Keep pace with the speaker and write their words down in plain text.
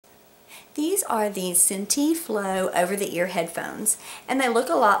These are the Sentey Flow over-the-ear headphones, and they look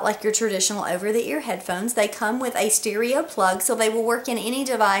a lot like your traditional over-the-ear headphones. They come with a stereo plug, so they will work in any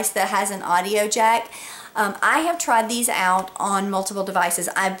device that has an audio jack. I have tried these out on multiple devices.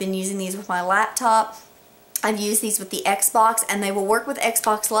 I've been using these with my laptop. I've used these with the Xbox, and they will work with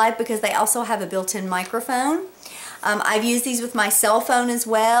Xbox Live because they also have a built-in microphone. I've used these with my cell phone as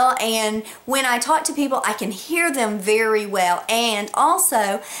well, and when I talk to people I can hear them very well, and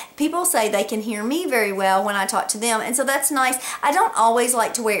also people say they can hear me very well when I talk to them, and so that's nice. I don't always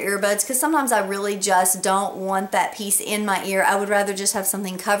like to wear earbuds because sometimes I really just don't want that piece in my ear. I would rather just have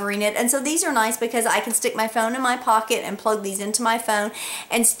something covering it, and so these are nice because I can stick my phone in my pocket and plug these into my phone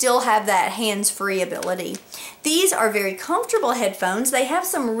and still have that hands-free ability. These are very comfortable headphones. They have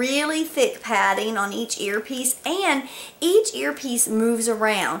some really thick padding on each earpiece, and each earpiece moves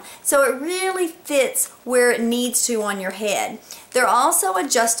around, so it really fits where it needs to on your head. They're also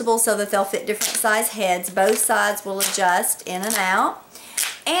adjustable so that they'll fit different size heads. Both sides will adjust in and out.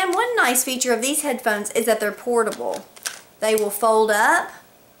 And one nice feature of these headphones is that they're portable. They will fold up,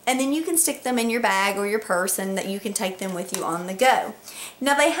 and then you can stick them in your bag or your purse, and that you can take them with you on the go.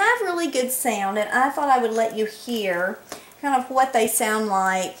 Now they have really good sound, and I thought I would let you hear kind of what they sound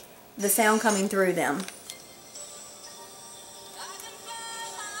like, the sound coming through them.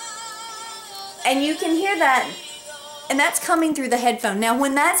 And you can hear that, and that's coming through the headphone. Now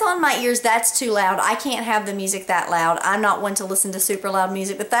when that's on my ears, that's too loud. I can't have the music that loud. I'm not one to listen to super loud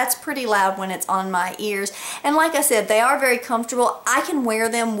music, but that's pretty loud when it's on my ears. And like I said, they are very comfortable. I can wear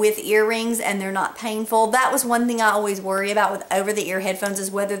them with earrings and they're not painful. That was one thing I always worry about with over-the-ear headphones, is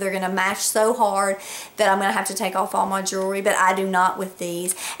whether they're going to match so hard that I'm going to have to take off all my jewelry, but I do not with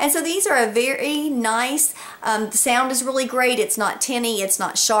these. And so these are a very nice, the sound is really great. It's not tinny, it's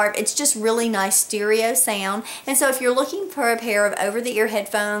not sharp, it's just really nice stereo sound. And so if you're looking for a pair of over-the-ear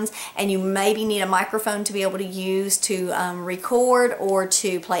headphones and you maybe need a microphone to be able to use to record or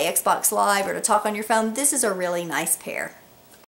to play Xbox Live or to talk on your phone, this is a really nice pair.